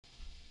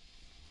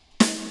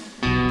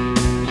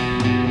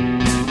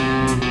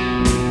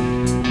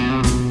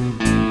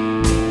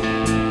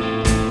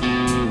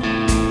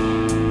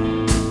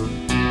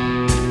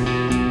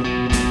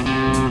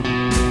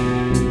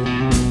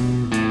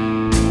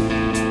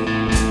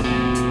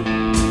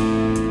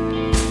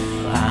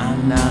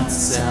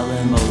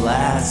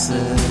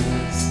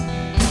glasses.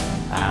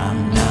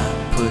 I'm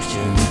not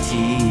pushing T.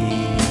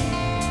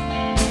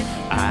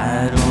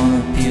 I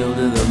don't appeal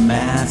to the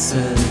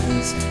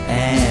masses,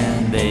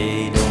 and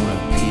they don't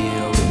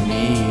appeal to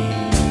me.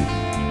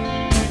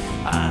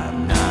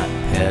 I'm not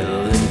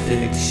peddling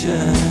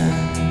fiction.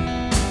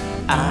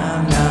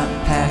 I'm not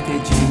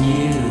packaging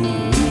you.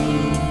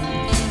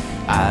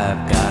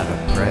 I've got a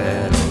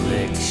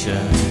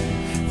predilection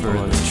for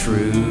the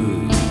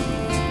truth.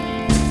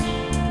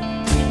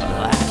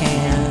 Well, I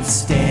can't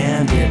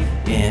stand it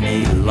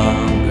any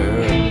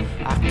longer.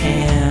 I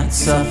can't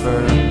suffer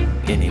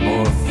any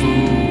more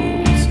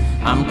fools.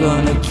 I'm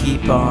gonna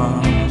keep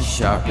on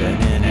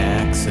sharpening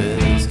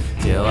axes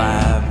till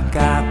I've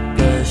got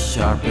the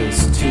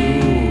sharpest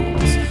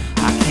tools.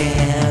 I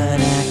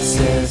can't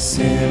access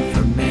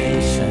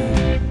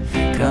information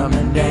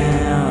coming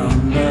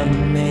down the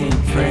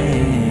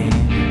mainframe.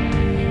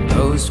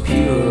 Those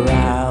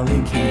puerile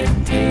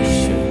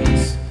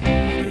incantations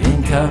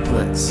in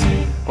couplets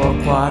or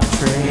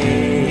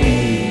quatrains.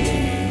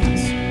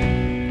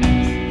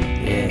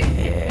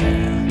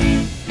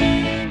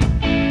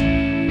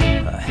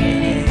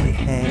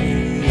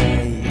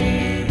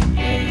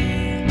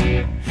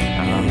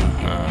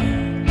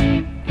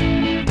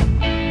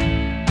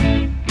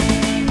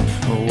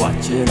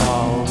 Watch it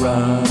all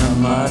run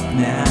amok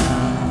now.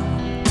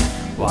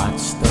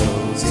 Watch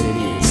those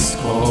idiots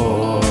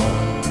score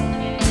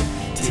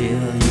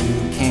till you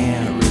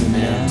can't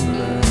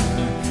remember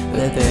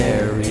that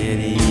they're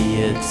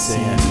idiots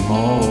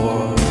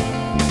anymore.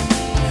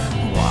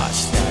 Watch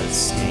that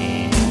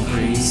stain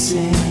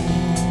increasing,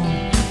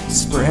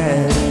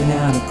 spreading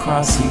out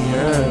across the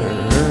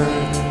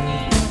earth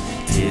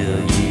till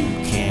you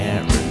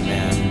can't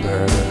remember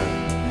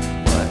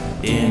what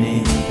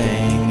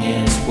anything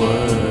is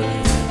worth.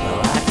 Well,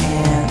 I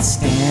can't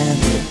stand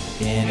it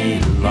any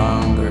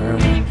longer.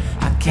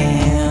 I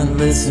can't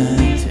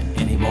listen to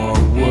any more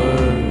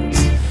words.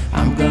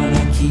 I'm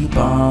gonna keep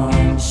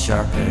on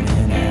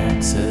sharpening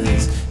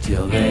axes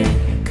till they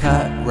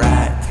cut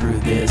right through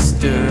this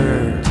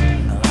dirt.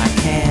 Well, I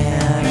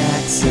can't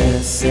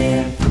access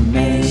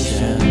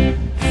information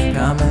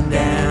coming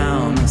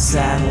down the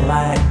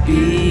satellite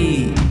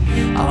beam.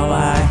 All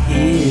I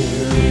hear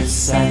is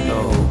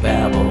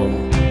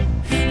psychobabble,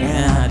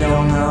 and I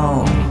don't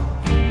know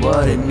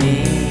what it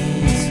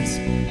means,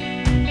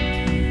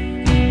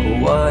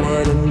 what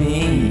it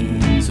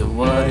means,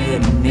 what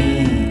it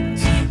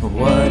means,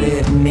 what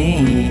it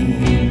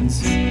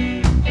means,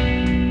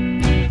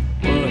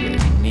 what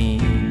it means.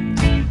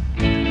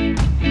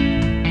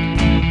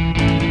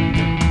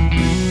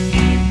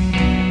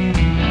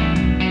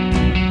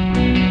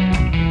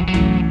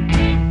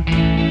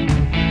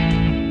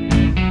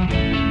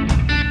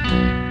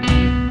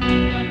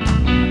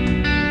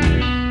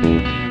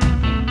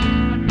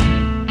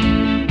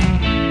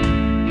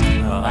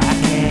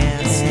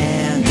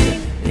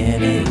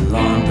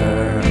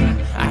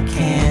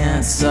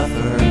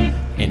 Suffer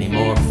any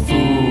more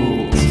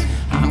fools.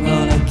 I'm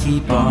gonna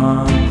keep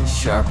on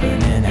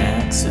sharpening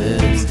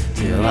axes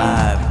till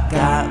I've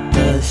got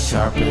the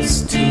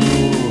sharpest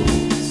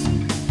tools.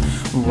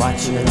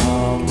 Watch it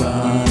all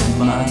run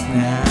amok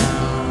now.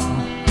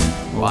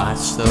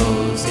 Watch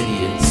those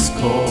idiots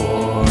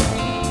score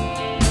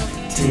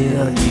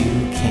till you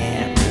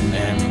can't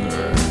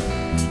remember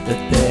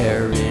that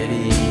they're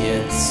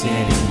idiots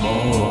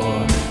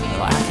anymore.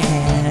 Well, I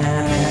can't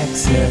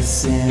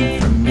access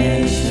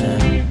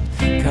information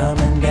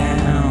coming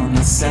down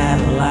the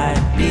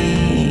satellite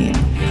beam.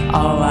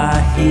 All I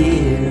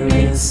hear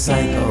is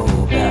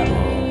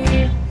psychobabble,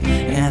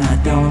 and I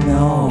don't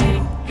know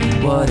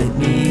what it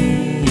means.